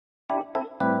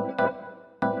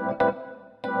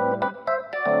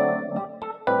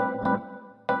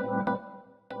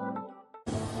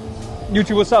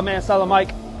YouTube, what's up, man? Silent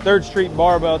Mike, 3rd Street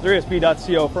Barbell,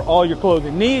 3sb.co for all your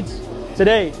clothing needs.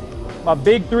 Today, my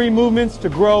big 3 movements to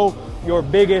grow your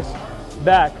biggest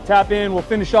back. Tap in, we'll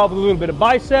finish off with a little bit of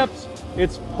biceps.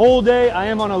 It's pull day. I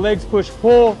am on a legs push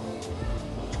pull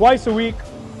twice a week,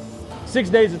 6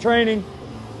 days of training.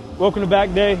 Welcome to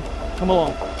back day. Come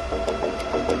along.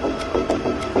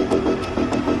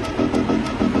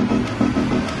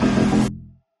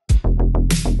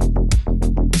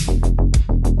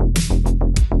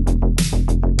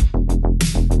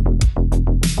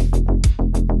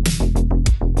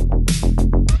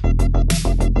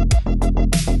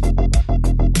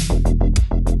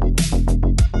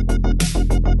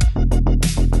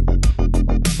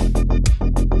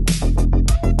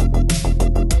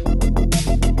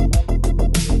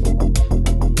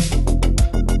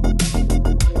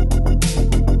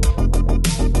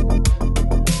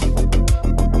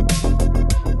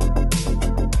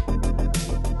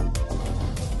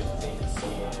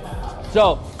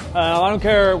 So, I don't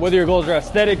care whether your goals are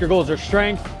aesthetic, your goals are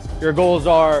strength, your goals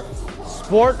are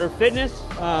sport or fitness.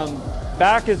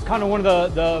 Back is kind of one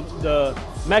of the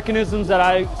mechanisms that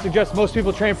I suggest most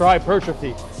people train for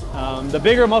hypertrophy. The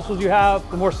bigger muscles you have,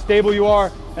 the more stable you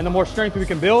are, and the more strength we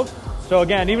can build. So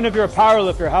again, even if you're a power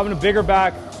lifter, having a bigger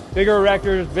back, bigger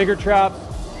erectors, bigger traps,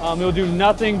 it'll do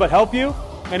nothing but help you.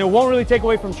 And it won't really take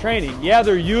away from training. Yeah,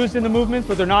 they're used in the movements,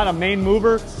 but they're not a main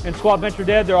mover in squat, bench, or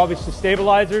dead. They're obviously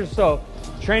stabilizers. So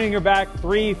training your back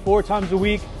 3-4 times a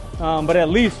week, but at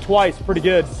least twice, pretty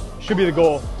good, should be the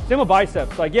goal. Same with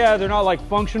biceps. Like, yeah, they're not like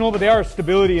functional, but they are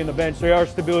stability in the bench. They are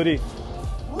stability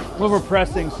when we're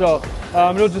pressing. So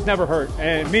it'll just never hurt.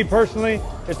 And me personally,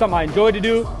 it's something I enjoy to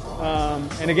do.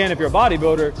 And again, if you're a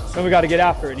bodybuilder, then we got to get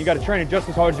after it. You got to train it just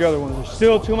as hard as the other ones. There's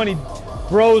still too many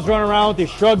bros running around with these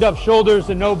shrugged up shoulders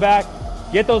and no back.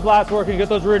 Get those lats working, get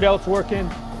those rear delts working.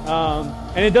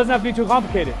 And it doesn't have to be too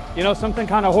complicated. You know, something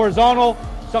kind of horizontal,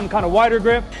 something kind of wider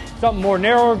grip, something more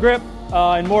narrower grip,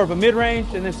 and more of a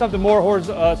mid-range, and then something more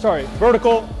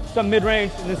vertical, some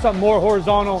mid-range, and then something more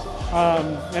horizontal.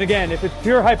 And again, if it's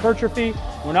pure hypertrophy,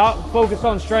 we're not focused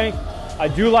on strength. I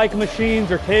do like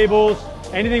machines or tables,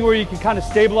 anything where you can kind of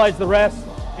stabilize the rest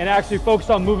and actually focus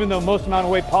on moving the most amount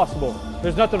of weight possible.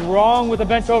 There's nothing wrong with a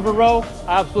bench over row.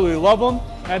 I absolutely love them.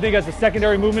 And I think as a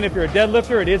secondary movement, if you're a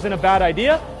deadlifter, it isn't a bad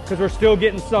idea because we're still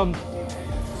getting some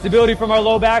stability from our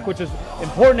low back, which is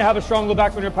important to have a strong low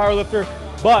back when you're a power lifter.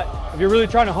 But if you're really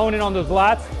trying to hone in on those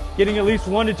lats, getting at least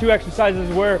 1 to 2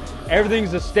 exercises where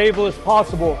everything's as stable as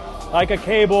possible, like a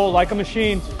cable, like a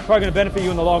machine, is probably gonna benefit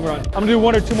you in the long run. I'm gonna do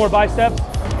 1 or 2 more biceps.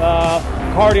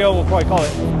 Cardio, we'll probably call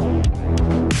it.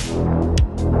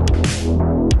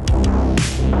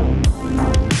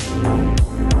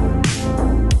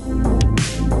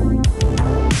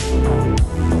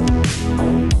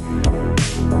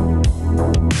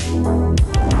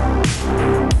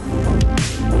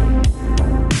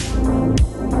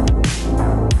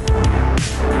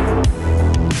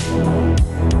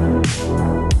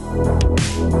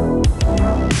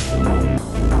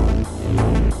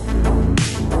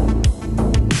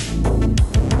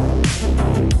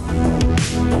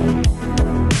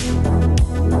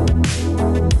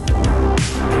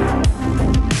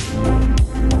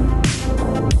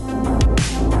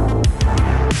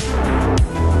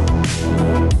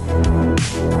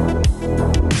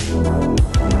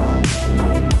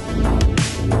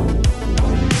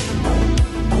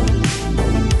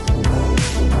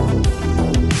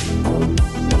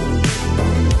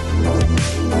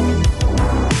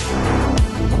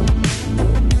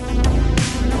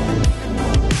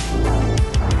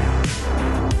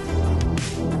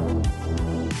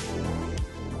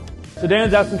 So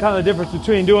Dan's asking kind of the difference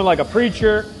between doing like a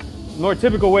preacher, more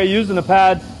typical way using the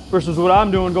pad, versus what I'm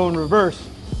doing going reverse.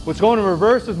 What's going in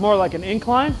reverse is more like an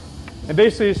incline, and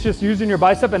basically it's just using your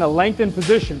bicep in a lengthened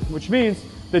position, which means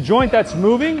the joint that's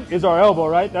moving is our elbow,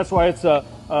 right? That's why it's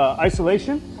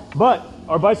isolation, but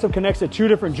our bicep connects at 2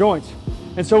 different joints.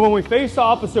 And so when we face the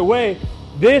opposite way,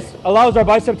 this allows our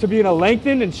bicep to be in a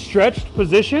lengthened and stretched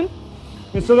position.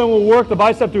 And so then we'll work the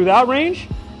bicep through that range.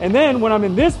 And then when I'm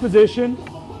in this position,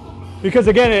 because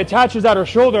again, it attaches at our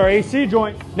shoulder, our AC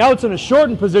joint, now it's in a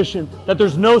shortened position that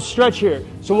there's no stretch here.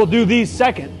 So we'll do these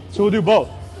second. So we'll do both.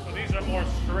 So these are more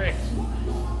strict.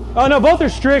 Oh no, both are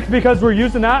strict because we're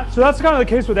using that. So that's kind of the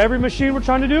case with every machine we're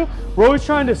trying to do. We're always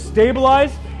trying to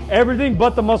stabilize everything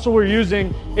but the muscle we're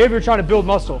using if you're trying to build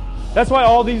muscle. That's why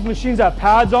all these machines have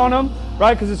pads on them,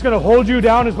 right? Because it's going to hold you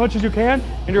down as much as you can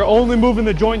and you're only moving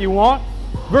the joint you want,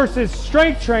 versus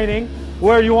strength training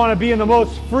where you want to be in the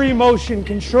most free motion,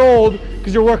 controlled,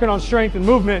 because you're working on strength and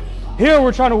movement. Here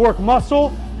we're trying to work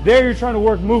muscle There you're trying to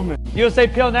work movement.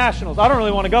 USAPL Nationals. I don't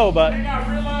really want to go, but They got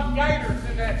real life gators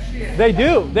in that shit. they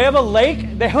do. They have a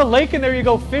lake. They have a lake in there. You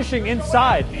go fishing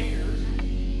inside.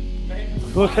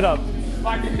 Look it up.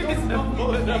 Like, if you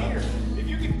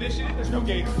can fish in it, there's no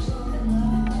gators.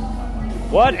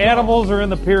 What animals are in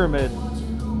the pyramid?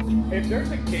 If there's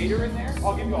a gator in there,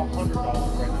 I'll give you $100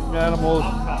 right now. Animals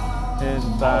I'm in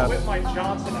I'll that. whip my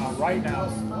Johnson out right now.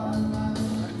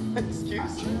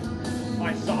 Excuse me.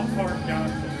 My soft park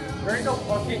Johnson. There ain't no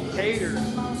fucking gators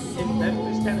in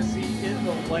Memphis, Tennessee, in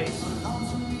the lake.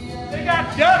 They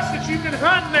got ducks that you can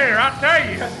hunt in there, I'll tell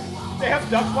you. They have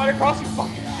ducks flying across your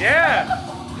fucking. Yeah.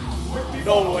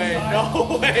 No way,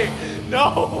 no way,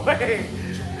 no way.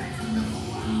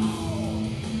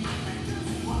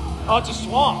 Oh, it's a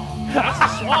swamp. That's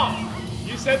a swamp.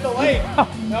 You said the lake.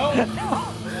 No?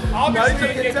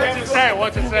 Obviously, what's it say?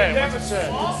 What's it say? It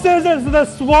says as the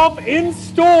swamp in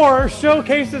store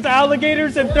showcases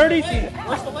alligators and 30.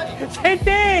 Where's the lake? Same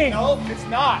thing. No, it's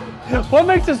not. What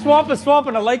makes a swamp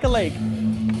and a lake a lake?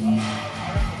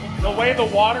 The way the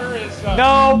water is.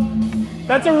 No,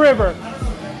 that's a river.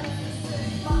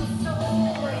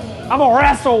 I'm gonna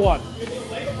wrestle one.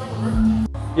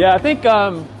 Yeah, I think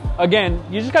again,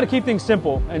 you just got to keep things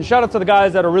simple. And shout out to the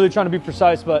guys that are really trying to be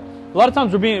precise. But a lot of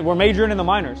times we're majoring in the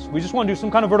minors. We just want to do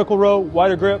some kind of vertical row,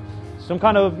 wider grip, some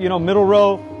kind of middle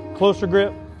row, closer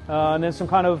grip, and then some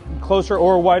kind of closer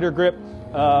or wider grip,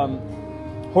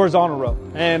 horizontal row.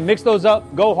 And mix those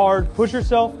up. Go hard. Push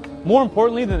yourself. More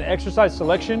importantly than the exercise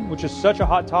selection, which is such a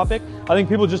hot topic, I think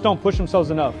people just don't push themselves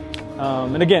enough.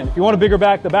 And again, if you want a bigger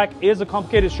back, the back is a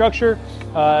complicated structure.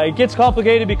 It gets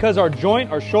complicated because our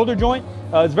shoulder joint,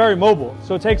 is very mobile.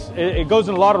 So it goes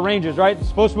in a lot of ranges, right? It's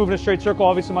supposed to move in a straight circle.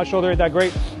 Obviously, my shoulder ain't that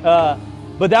great.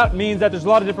 But that means that there's a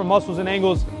lot of different muscles and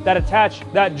angles that attach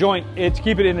that joint to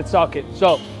keep it in its socket.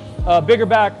 So bigger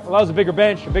back allows a bigger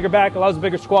bench. A bigger back allows a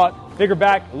bigger squat. Bigger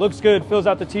back looks good, fills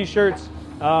out the t-shirts.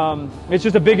 It's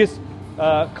just the biggest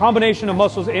combination of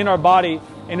muscles in our body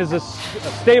and is a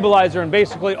stabilizer in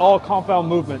basically all compound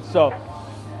movements. So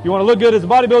you want to look good as a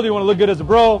bodybuilder, you want to look good as a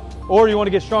bro, or you want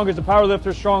to get stronger as a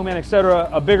powerlifter, strongman, etc.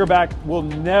 A bigger back will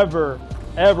never,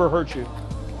 ever hurt you.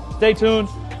 Stay tuned.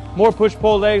 More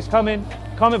push-pull legs coming.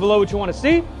 Comment below what you want to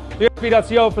see.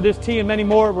 TheUSP.co for this tee and many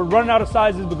more. We're running out of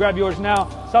sizes, but grab yours now.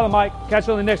 Silent Mike. Catch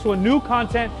you on the next one. New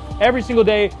content every single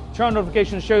day. Turn on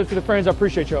notifications, share this with your friends. I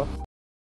appreciate y'all.